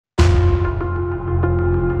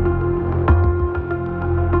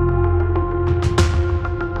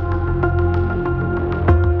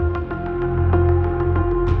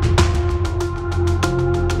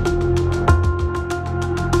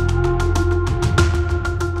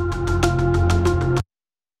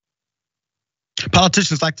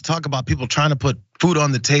Politicians like to talk about people trying to put food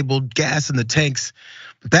on the table, gas in the tanks.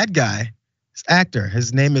 But that guy, this actor,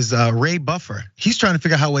 his name is Ray Buffer. He's trying to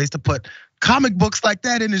figure out ways to put comic books like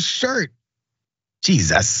that in his shirt.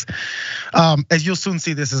 Jesus. As you'll soon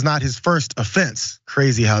see, this is not his first offense.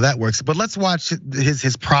 Crazy how that works. But let's watch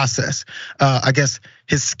his process. I guess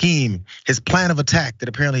his scheme, his plan of attack that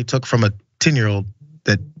apparently he took from a 10-year-old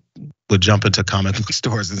that would jump into comic book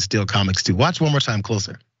stores and steal comics too. Watch one more time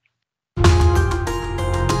closer.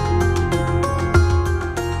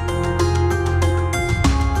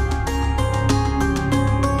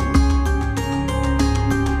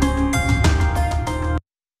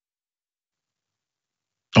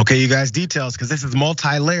 Okay, you guys, details, because this is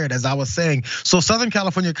multi-layered, as I was saying. So Southern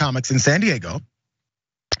California Comics in San Diego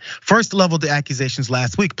first leveled the accusations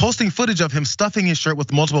last week, posting footage of him stuffing his shirt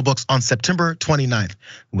with multiple books on September 29th,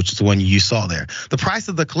 which is the one you saw there. The price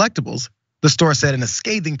of the collectibles, the store said in a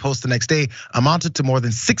scathing post the next day, amounted to more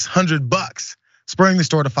than $600, spurring the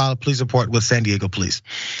store to file a police report with San Diego police.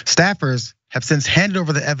 Staffers have since handed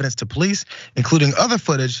over the evidence to police, including other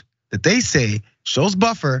footage that they say shows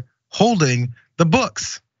Buffer holding the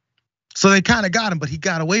books. So they kind of got him, but he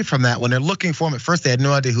got away from that. When they're looking for him at first, they had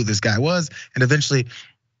no idea who this guy was. And eventually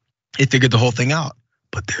they figured the whole thing out,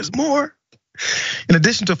 but there's more. In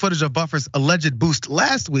addition to footage of Buffer's alleged boost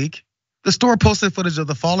last week, the store posted footage of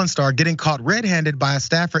the fallen star getting caught red-handed by a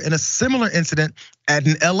staffer in a similar incident at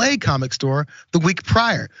an LA comic store the week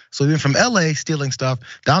prior. So he went from LA stealing stuff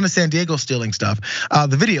down to San Diego stealing stuff.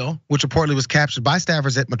 The video, which reportedly was captured by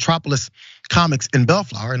staffers at Metropolis Comics in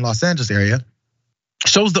Bellflower in Los Angeles area,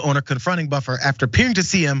 shows the owner confronting Buffer after appearing to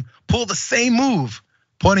see him pull the same move,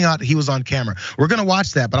 pointing out he was on camera. We're gonna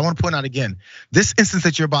watch that, but I wanna point out again, this instance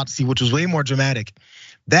that you're about to see, which was way more dramatic,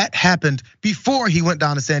 that happened before he went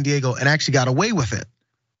down to San Diego and actually got away with it.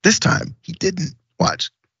 This time, he didn't. Watch.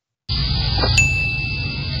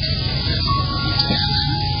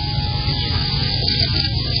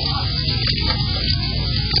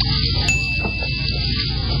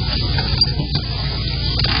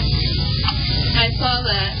 I saw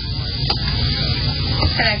that.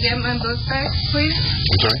 Can I get my book back, please?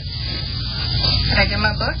 I'm sorry? Can I get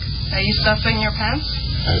my book? Are you stuffing your pants?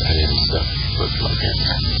 I didn't stuff books in my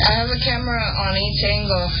pants. I have a camera on each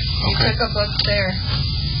angle. You Okay. took a book there.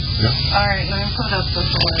 No. All right, let me put up the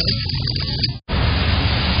board.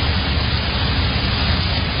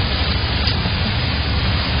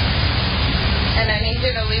 And I need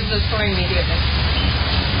you to leave the store immediately.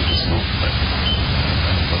 Just move.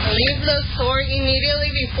 Leave the store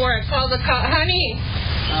immediately before I call the cop. Honey,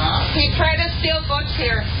 he tried to steal books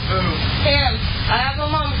here. Him. I have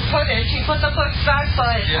him on footage. He put the books back, but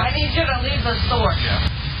I need you to leave the store. Yeah.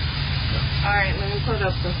 All right, let me put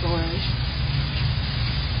up the footage.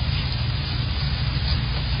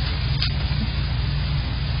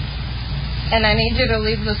 And I need you to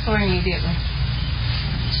leave the store immediately.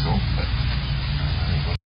 Just move.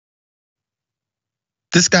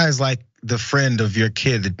 This guy's like the friend of your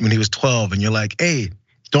kid when he was 12, and you're like, hey,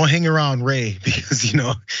 don't hang around Ray because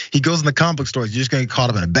he goes in the comic book stores. You're just gonna get caught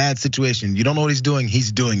up in a bad situation. You don't know what he's doing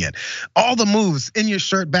it. All the moves in your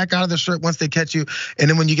shirt, back out of the shirt once they catch you. And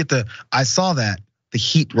then when you get I saw that, the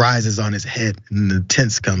heat rises on his head and the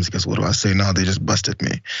tense comes. He goes, what do I say? No, they just busted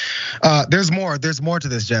me. There's more to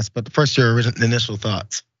this, Jess, but first your initial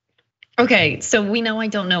thoughts. Okay, so we know I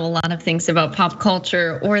don't know a lot of things about pop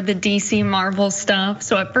culture or the DC Marvel stuff.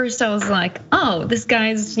 So at first I was like, oh, this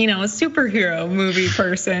guy's, a superhero movie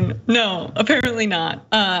person. No, apparently not.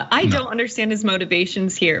 I don't understand his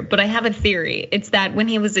motivations here, but I have a theory. It's that when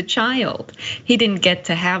he was a child, he didn't get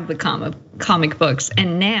to have the comic books,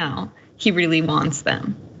 and now he really wants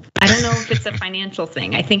them. I don't know if it's a financial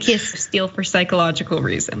thing. I think he has to steal for psychological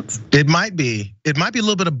reasons. It might be a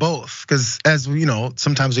little bit of both, because as we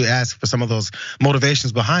sometimes we ask for some of those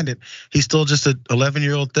motivations behind it. He's still just an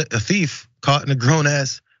 11-year-old thief caught in a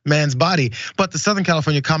grown-ass man's body. But the Southern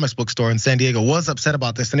California Comics Book Store in San Diego was upset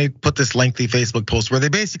about this, and they put this lengthy Facebook post where they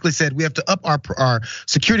basically said we have to up our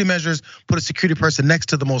security measures, put a security person next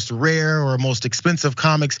to the most rare or most expensive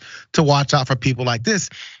comics to watch out for people like this,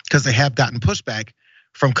 because they have gotten pushback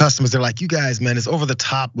from customers. They're like, you guys, man, it's over the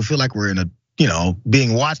top. We feel like we're in a,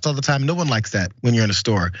 being watched all the time. No one likes that when you're in a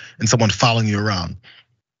store and someone following you around.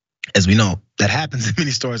 As we know, that happens in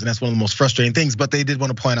many stores, and that's one of the most frustrating things. But they did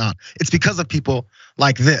want to point out it's because of people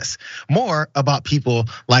like this. More about people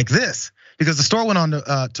like this, because the store went on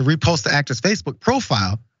to repost the actor's Facebook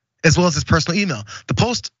profile as well as his personal email. The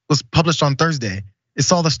post was published on Thursday. It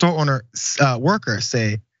saw the store owner worker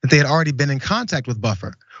say that they had already been in contact with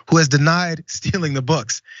Buffer, who has denied stealing the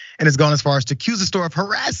books and has gone as far as to accuse the store of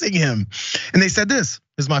harassing him. And they said this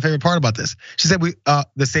is my favorite part about this. She said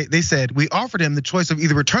they said we offered him the choice of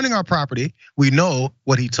either returning our property. We know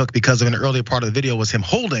what he took because of an earlier part of the video was him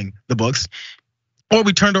holding the books, or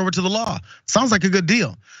we turned over to the law. Sounds like a good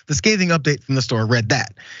deal. The scathing update from the store read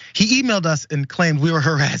that. He emailed us and claimed we were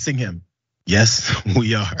harassing him. Yes,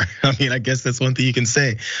 we are. I mean, I guess that's one thing you can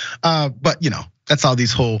say. But that's how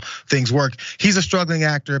these whole things work. He's a struggling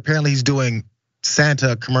actor. Apparently he's doing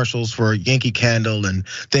Santa commercials for Yankee Candle and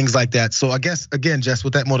things like that. So I guess, again, Jess,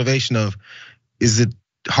 with that motivation of, is it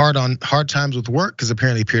hard times with work? Because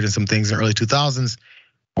apparently he appeared in some things in the early 2000s,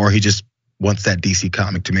 or he just wants that DC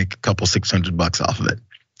comic to make a couple $600 off of it.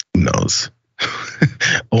 Who knows?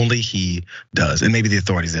 Only he does, and maybe the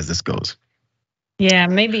authorities as this goes. Yeah,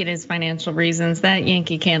 maybe it is financial reasons. That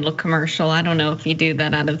Yankee Candle commercial, I don't know if you do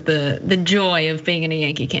that out of the joy of being in a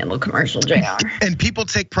Yankee Candle commercial, JR. And people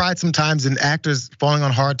take pride sometimes in actors falling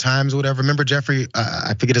on hard times or whatever. Remember Jeffrey,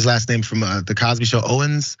 I forget his last name from the Cosby Show,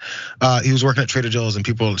 Owens? He was working at Trader Joe's and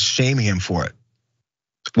people shaming him for it.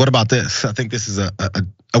 What about this? I think this is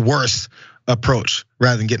a worse approach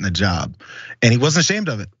rather than getting a job. And he wasn't ashamed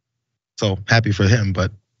of it. So happy for him,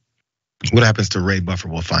 but what happens to Ray Buffer,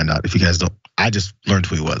 we'll find out. If you guys don't, I just learned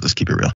who he was. Let's keep it real.